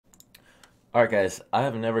Alright guys, I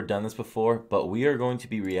have never done this before, but we are going to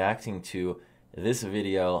be reacting to this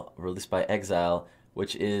video released by Exile,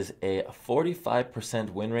 which is a 45%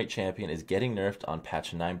 win rate champion is getting nerfed on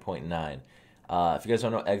patch 9.9. If you guys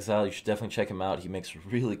don't know Exile, you should definitely check him out. He makes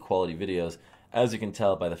really quality videos, as you can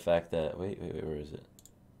tell by the fact that, wait, where is it?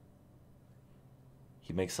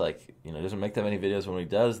 He makes doesn't make that many videos. When he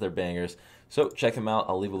does, they're bangers. So check him out.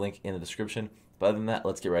 I'll leave a link in the description. But other than that,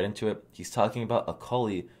 let's get right into it. He's talking about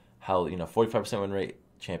Akali, how 45% win rate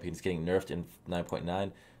champion is getting nerfed in 9.9.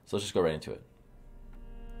 So let's just go right into it.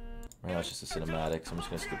 Right now it's just a cinematic, so I'm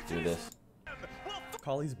just gonna skip through this.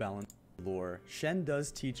 Akali's balance lore. Shen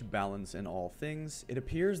does teach balance in all things. It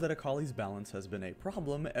appears that Akali's balance has been a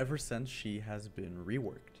problem ever since she has been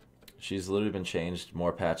reworked. She's literally been changed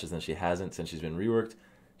more patches than she hasn't since she's been reworked.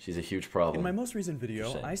 She's a huge problem. In my most recent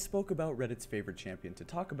video, I spoke about Reddit's favorite champion to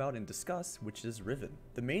talk about and discuss, which is Riven.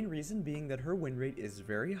 The main reason being that her win rate is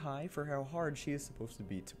very high for how hard she is supposed to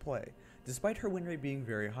be to play. Despite her win rate being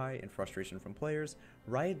very high and frustration from players,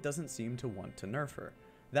 Riot doesn't seem to want to nerf her.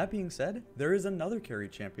 That being said, there is another carry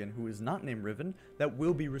champion who is not named Riven that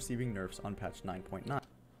will be receiving nerfs on patch 9.9. And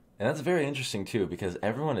that's very interesting too, because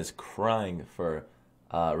everyone is crying for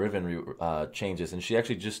Riven changes, and she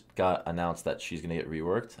actually just got announced that she's going to get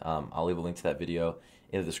reworked. I'll leave a link to that video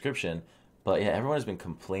in the description. But yeah, everyone has been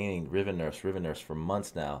complaining Riven nerfs for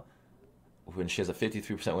months now. When she has a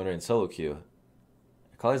 53% win rate in solo queue,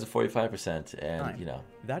 Akali's a 45%, and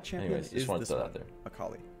that champion anyways, just wanted to throw that out there.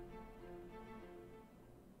 Akali.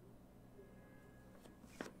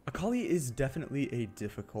 Akali is definitely a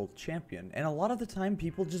difficult champion, and a lot of the time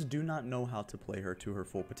people just do not know how to play her to her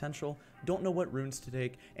full potential, don't know what runes to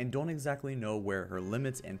take, and don't exactly know where her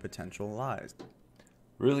limits and potential lies.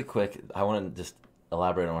 Really quick, I want to just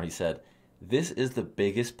elaborate on what he said. This is the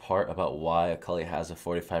biggest part about why Akali has a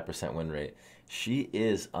 45% win rate. She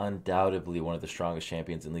is undoubtedly one of the strongest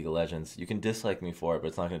champions in League of Legends. You can dislike me for it, but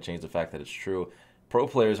it's not going to change the fact that it's true. Pro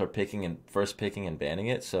players are first picking and banning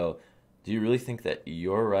it, so do you really think that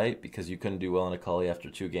you're right because you couldn't do well in Akali after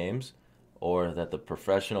 2 games? Or that the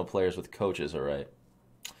professional players with coaches are right?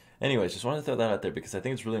 Anyways, just wanted to throw that out there because I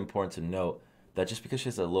think it's really important to note that just because she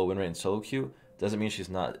has a low win rate in solo queue doesn't mean she's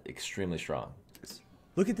not extremely strong.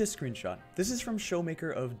 Look at this screenshot. This is from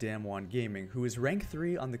Showmaker of Damwon Gaming, who is rank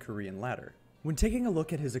 3 on the Korean ladder. When taking a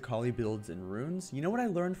look at his Akali builds and runes, you know what I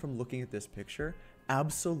learned from looking at this picture?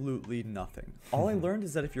 Absolutely nothing. All I learned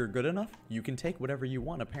is that if you're good enough, you can take whatever you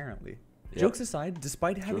want apparently. Yep. Jokes aside,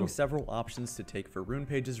 despite having several options to take for rune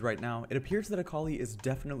pages right now, it appears that Akali is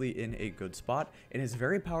definitely in a good spot and is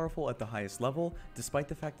very powerful at the highest level, despite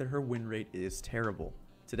the fact that her win rate is terrible.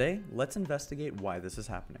 Today, let's investigate why this is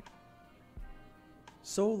happening.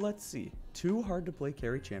 So let's see. 2 hard to play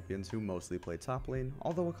carry champions who mostly play top lane,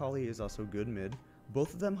 although Akali is also good mid.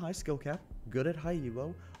 Both of them high skill cap, good at high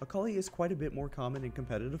elo. Akali is quite a bit more common in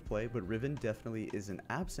competitive play, but Riven definitely isn't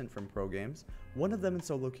absent from pro games. One of them in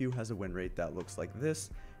solo queue has a win rate that looks like this,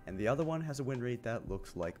 and the other one has a win rate that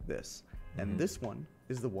looks like this. And this one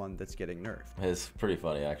is the one that's getting nerfed. It's pretty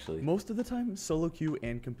funny actually. Most of the time, solo queue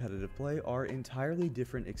and competitive play are entirely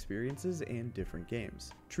different experiences and different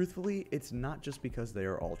games. Truthfully, it's not just because they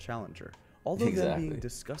are all challenger. Although them being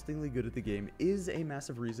disgustingly good at the game is a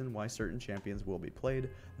massive reason why certain champions will be played,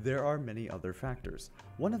 there are many other factors.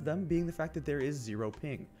 One of them being the fact that there is 0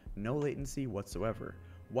 ping, no latency whatsoever.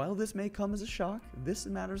 While this may come as a shock, this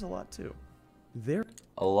matters a lot too.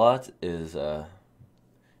 A lot is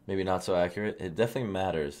maybe not so accurate. It definitely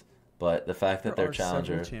matters, but the fact that they're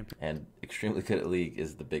challenger and extremely good at League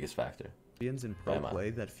is the biggest factor. Champions in pro play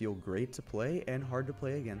that feel great to play and hard to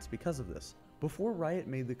play against because of this. Before Riot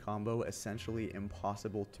made the combo essentially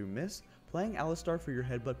impossible to miss, playing Alistar for your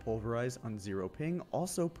headbutt pulverize on 0 ping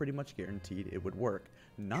also pretty much guaranteed it would work.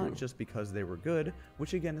 Not just because they were good,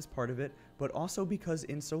 which again is part of it, but also because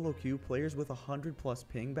in solo queue, players with 100+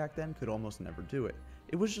 ping back then could almost never do it.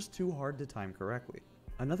 It was just too hard to time correctly.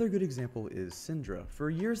 Another good example is Syndra.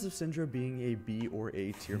 For years of Syndra being a B or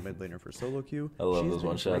A tier mid laner for solo queue, I love those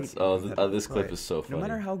one shots. Oh, this clip is so funny. No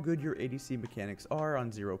matter how good your ADC mechanics are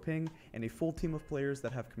on 0 ping and a full team of players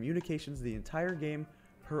that have communications the entire game,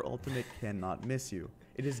 her ultimate cannot miss you.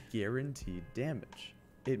 It is guaranteed damage.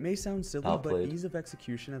 It may sound silly, but ease of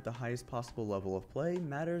execution at the highest possible level of play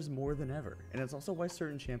matters more than ever, and it's also why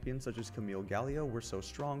certain champions such as Camille Galio were so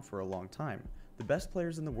strong for a long time. The best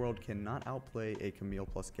players in the world cannot outplay a Camille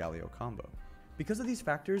plus Galio combo. Because of these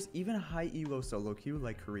factors, even a high elo solo queue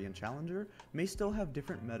like Korean Challenger may still have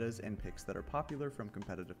different metas and picks that are popular from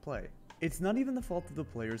competitive play. It's not even the fault of the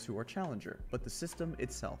players who are Challenger, but the system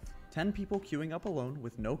itself. 10 people queuing up alone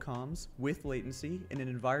with no comms, with latency, in an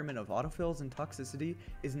environment of autofills and toxicity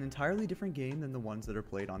is an entirely different game than the ones that are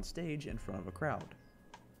played on stage in front of a crowd.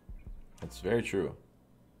 That's very true.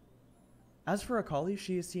 As for Akali,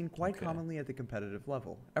 she is seen quite commonly at the competitive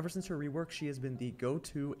level. Ever since her rework, she has been the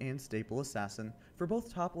go-to and staple assassin for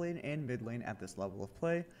both top lane and mid lane at this level of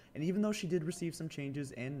play, and even though she did receive some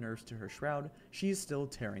changes and nerfs to her shroud, she is still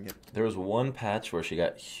tearing it. There was one patch where she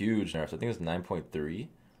got huge nerfs. I think it was 9.3,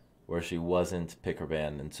 where she wasn't pick or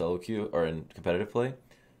ban in solo queue or in competitive play,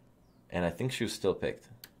 and I think she was still picked.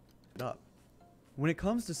 Up. When it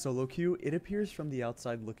comes to solo queue, it appears from the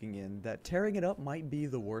outside looking in that tearing it up might be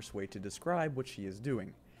the worst way to describe what she is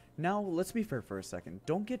doing. Now, let's be fair for a second.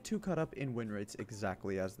 Don't get too caught up in win rates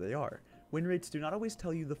exactly as they are. Win rates do not always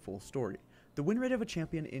tell you the full story. The win rate of a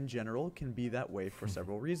champion in general can be that way for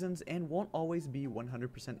several reasons and won't always be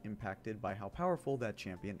 100% impacted by how powerful that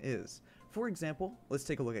champion is. For example, let's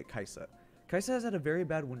take a look at Kai'Sa. Kai'Sa has had a very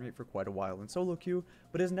bad win rate for quite a while in solo queue,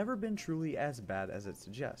 but has never been truly as bad as it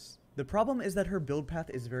suggests. The problem is that her build path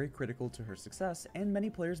is very critical to her success, and many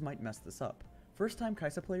players might mess this up. First-time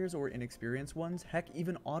Kai'Sa players or inexperienced ones, heck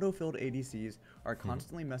even auto-filled ADCs, are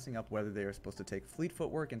constantly messing up whether they are supposed to take fleet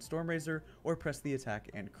footwork and Stormrazor or press the attack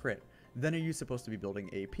and crit. Then are you supposed to be building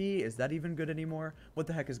AP? Is that even good anymore? What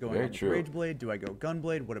the heck is going on with Rageblade? Do I go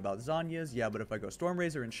Gunblade? What about Zanya's? Yeah, but if I go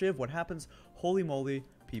Stormrazor and Shiv, what happens? Holy moly,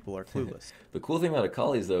 people are clueless. The cool thing about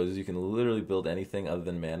Akali's though is you can literally build anything other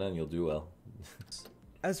than mana and you'll do well.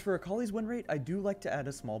 As for Akali's win rate, I do like to add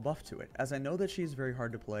a small buff to it, as I know that she is very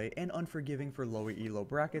hard to play and unforgiving for lower elo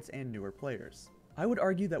brackets and newer players. I would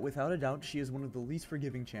argue that without a doubt she is one of the least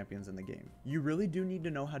forgiving champions in the game. You really do need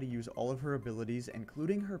to know how to use all of her abilities,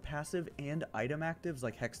 including her passive and item actives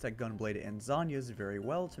like Hextech, Gunblade, and Zanya's very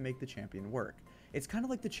well to make the champion work. It's kind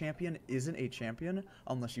of like the champion isn't a champion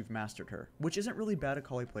unless you've mastered her, which isn't really bad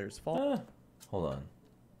Akali players' fault. Hold on.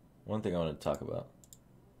 One thing I want to talk about.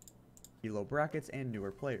 Elo brackets and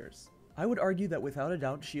newer players. I would argue that without a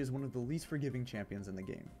doubt she is one of the least forgiving champions in the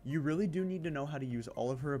game. You really do need to know how to use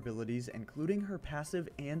all of her abilities, including her passive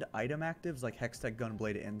and item actives like Hextech,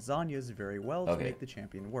 Gunblade, and Zanya's very well to make the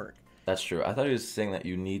champion work. That's true. I thought he was saying that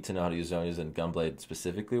you need to know how to use Zanya's and Gunblade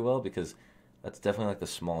specifically well, because that's definitely like the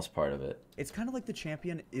smallest part of it. It's kind of like the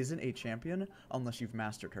champion isn't a champion unless you've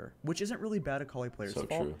mastered her, which isn't really bad Akali players' fault.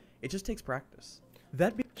 True. It just takes practice.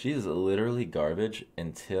 She is literally garbage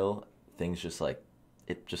until things just like,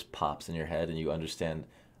 it just pops in your head and you understand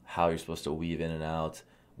how you're supposed to weave in and out,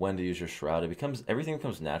 when to use your shroud. Everything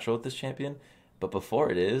becomes natural with this champion, but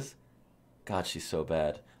before it is, God, she's so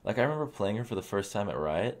bad. Like, I remember playing her for the first time at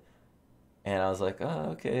Riot, and I was like, oh,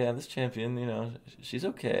 okay, yeah, this champion, you know, she's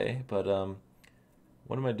okay, but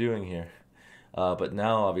what am I doing here? But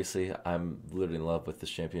now, obviously, I'm literally in love with this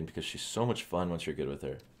champion because she's so much fun once you're good with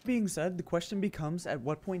her. Being said, the question becomes, at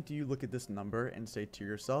what point do you look at this number and say to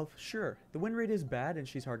yourself, sure, the win rate is bad and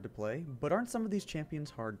she's hard to play, but aren't some of these champions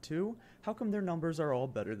hard too? How come their numbers are all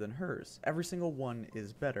better than hers? Every single one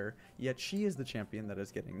is better, yet she is the champion that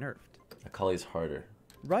is getting nerfed. Akali's harder.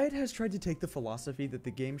 Riot has tried to take the philosophy that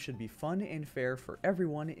the game should be fun and fair for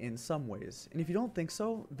everyone in some ways, and if you don't think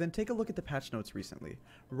so, then take a look at the patch notes recently.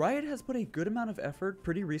 Riot has put a good amount of effort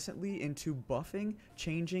pretty recently into buffing,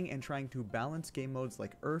 changing, and trying to balance game modes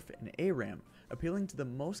like URF and ARAM, appealing to the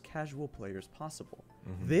most casual players possible.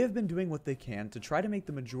 They have been doing what they can to try to make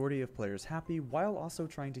the majority of players happy while also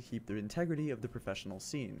trying to keep the integrity of the professional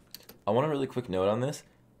scene. I want a really quick note on this.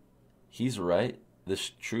 He's right.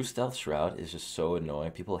 This True Stealth Shroud is just so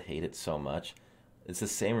annoying. People hate it so much. It's the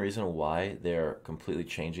same reason why they're completely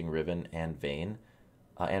changing Riven and Vayne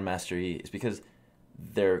and Master E. It's because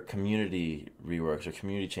their community reworks or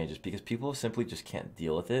community changes, because people simply just can't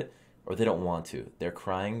deal with it, or they don't want to. They're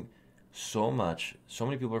crying so much. So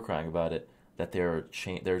many people are crying about it that they're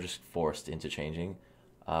just forced into changing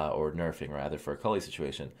or nerfing, rather, for a Akali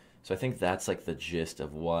situation. So I think that's like the gist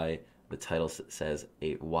of why the title says,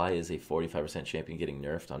 why is a 45% champion getting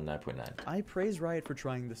nerfed on 9.9? I praise Riot for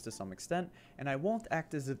trying this to some extent, and I won't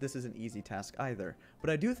act as if this is an easy task either, but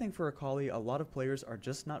I do think for Akali, a lot of players are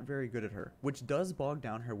just not very good at her, which does bog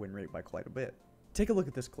down her win rate by quite a bit. Take a look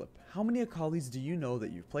at this clip. How many Akalis do you know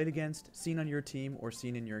that you've played against, seen on your team, or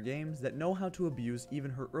seen in your games that know how to abuse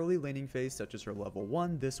even her early laning phase, such as her level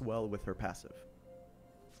 1, this well with her passive?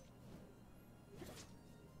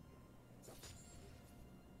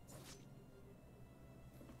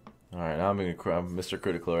 Alright, now I'm Mr.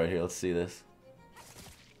 Critical right here. Let's see this.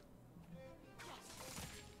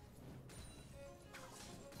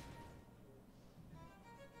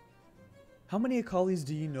 How many Akalis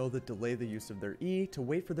do you know that delay the use of their E to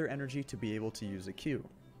wait for their energy to be able to use a Q?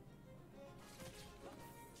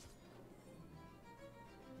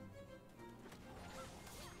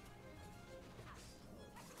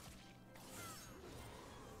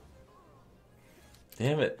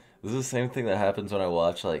 Damn it. This is the same thing that happens when I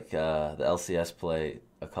watch like the LCS play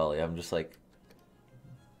Akali. I'm just like,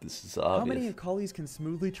 this is obvious. How many Akalis can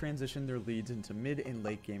smoothly transition their leads into mid and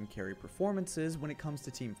late game carry performances when it comes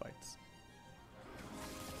to team fights?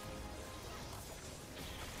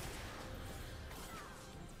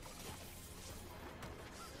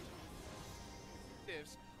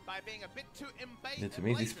 By being a bit too Yeah, to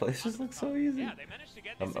me, these places look so easy. Yeah, they managed to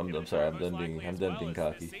get I'm sorry. I'm done being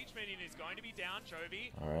cocky.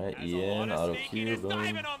 All right, Ian, auto Q, boom.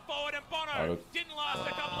 Auto. Didn't last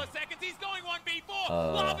a couple of seconds. He's going 1v4.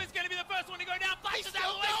 Lava's going to be the first one to go down. Places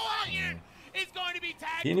out Onion is going to be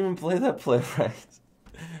tagged. He didn't even play that play right.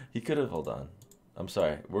 He could have. Hold on. I'm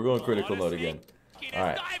sorry. We're going critical mode again. All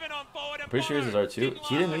right. I'm pretty sure this is R2.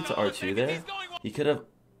 He didn't need to R2 there. He could have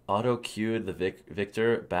auto queued the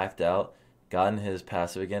Victor, backed out, gotten his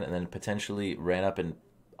passive again, and then potentially ran up and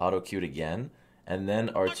auto queued again, and then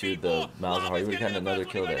R2'd the Malzahar. He would have had another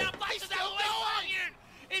kill there. Is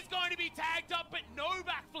going to be tagged up, but no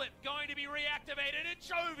backflip going to be reactivated. And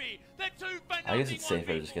Chovy, the 2 for nothing. I guess it's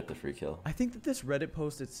safer to just get the free kill. I think that this Reddit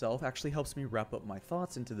post itself actually helps me wrap up my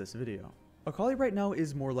thoughts into this video. Akali right now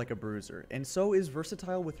is more like a bruiser, and so is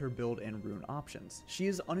versatile with her build and rune options. She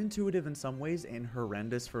is unintuitive in some ways and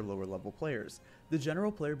horrendous for lower level players. The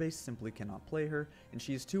general player base simply cannot play her, and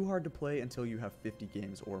she is too hard to play until you have 50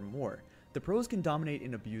 games or more. The pros can dominate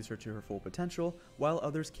and abuse her to her full potential, while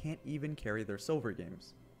others can't even carry their silver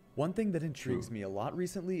games. One thing that intrigues me a lot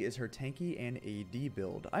recently is her tanky and AD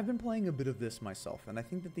build. I've been playing a bit of this myself, and I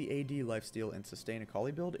think that the AD lifesteal and sustain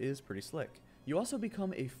Akali build is pretty slick. You also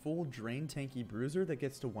become a full drain tanky bruiser that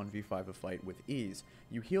gets to 1v5 a fight with ease.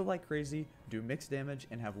 You heal like crazy, do mixed damage,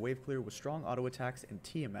 and have wave clear with strong auto attacks and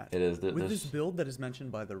Tiamat. It is. With this build that is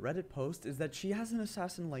mentioned by the Reddit post is that she has an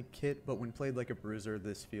assassin-like kit, but when played like a bruiser,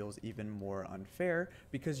 this feels even more unfair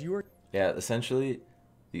because you are... Yeah, essentially,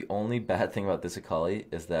 the only bad thing about this Akali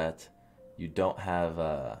is that you don't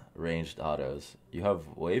have ranged autos. You have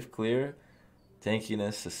wave clear,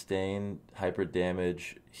 tankiness, sustain, hyper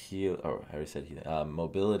damage, heal, or I already said healing,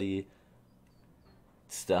 mobility,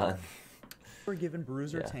 stun. We're given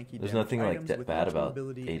bruiser tanky There's damage nothing like items that with bad much about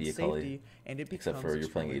mobility AD and Akali, safety, and it becomes except for you're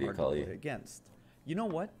playing extremely AD hard to Akali. play against. You know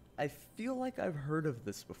what? I feel like I've heard of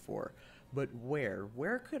this before, but where?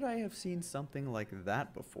 Where could I have seen something like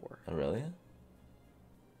that before? Oh, really?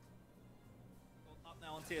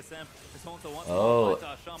 TSM. Oh,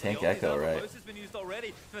 Tank Echo, right. Post has been used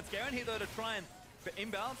already. It's guaranteed though to try and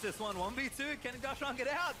imbalance this one. 1v2, can Darshan get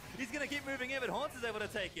out? He's going to keep moving in, but Haunts is able to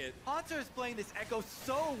take it. Haunter's playing this Echo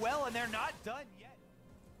so well, and they're not done yet.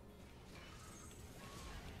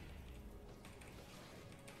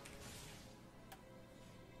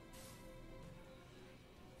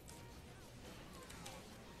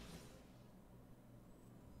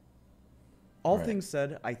 All things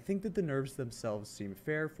said, I think that the nerfs themselves seem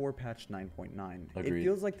fair for patch 9.9. Agreed. It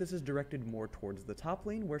feels like this is directed more towards the top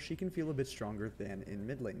lane, where she can feel a bit stronger than in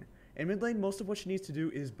mid lane. In mid lane, most of what she needs to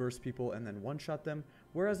do is burst people and then one-shot them,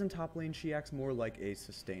 whereas in top lane, she acts more like a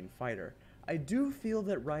sustained fighter. I do feel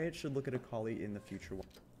that Riot should look at Akali in the future.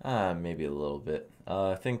 Maybe a little bit.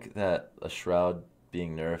 I think that a Shroud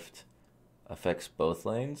being nerfed affects both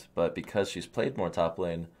lanes, but because she's played more top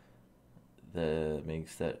lane, that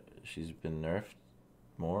makes that she's been nerfed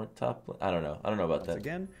more top lane. I don't know about that.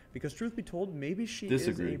 Again, because truth be told, maybe she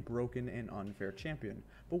Disagree. is a broken and unfair champion.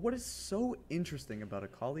 But what is so interesting about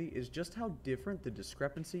Akali is just how different the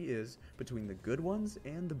discrepancy is between the good ones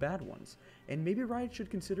and the bad ones. And maybe Riot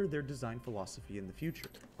should consider their design philosophy in the future.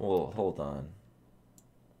 Well, hold on.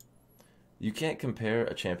 You can't compare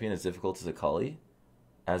a champion as difficult as Akali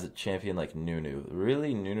as a champion like Nunu.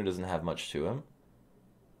 Really, Nunu doesn't have much to him.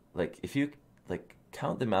 Like, if you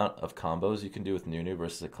count the amount of combos you can do with Nunu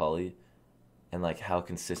versus Akali, and like how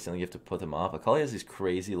consistently you have to put them off. Akali has these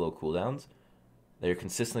crazy low cooldowns. They're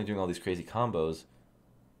consistently doing all these crazy combos,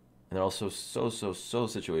 and they're also so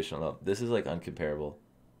situational. This is like uncomparable.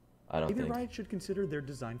 I don't Maybe think. Riot should consider their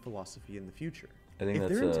design philosophy in the future. I think if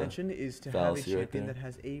that's their intention is to have a fallacy right champion there. that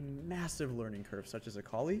has a massive learning curve such as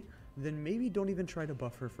Akali, then maybe don't even try to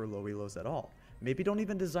buff her for low elos at all. Maybe don't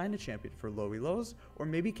even design a champion for low elos, or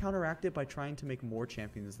maybe counteract it by trying to make more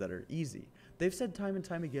champions that are easy. They've said time and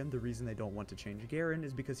time again the reason they don't want to change Garen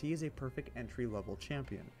is because he is a perfect entry-level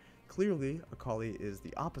champion. Clearly, Akali is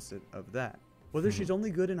the opposite of that. Whether she's only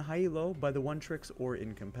good in high elo, by the one tricks, or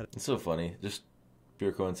in competitive. It's so funny. Just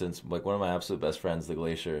pure coincidence. Like one of my absolute best friends, the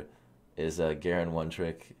Glacier, is Garen One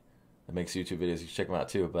Trick. That makes YouTube videos. You should check him out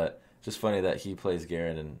too. But just funny that he plays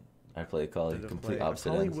Garen and I play Akali. Complete opposite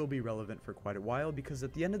Akali ends. will be relevant for quite a while because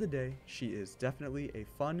at the end of the day, she is definitely a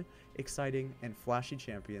fun, exciting, and flashy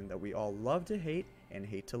champion that we all love to hate and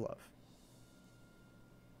hate to love.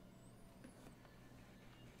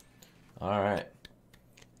 All right,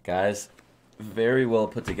 guys, very well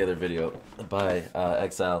put together video by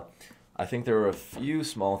Exile. I think there were a few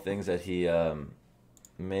small things that he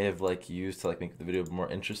may have used to make the video more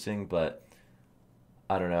interesting, but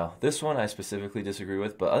I don't know. This one I specifically disagree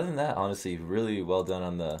with, but other than that, honestly, really well done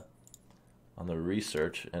on the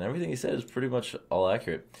research, and everything he said is pretty much all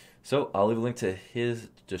accurate. So I'll leave a link to his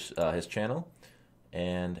channel,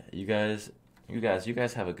 and you guys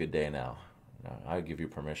have a good day now. I give you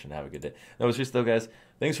permission to have a good day. No, it's just though, guys.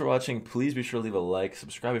 Thanks for watching. Please be sure to leave a like,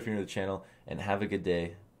 subscribe if you're new to the channel, and have a good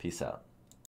day. Peace out.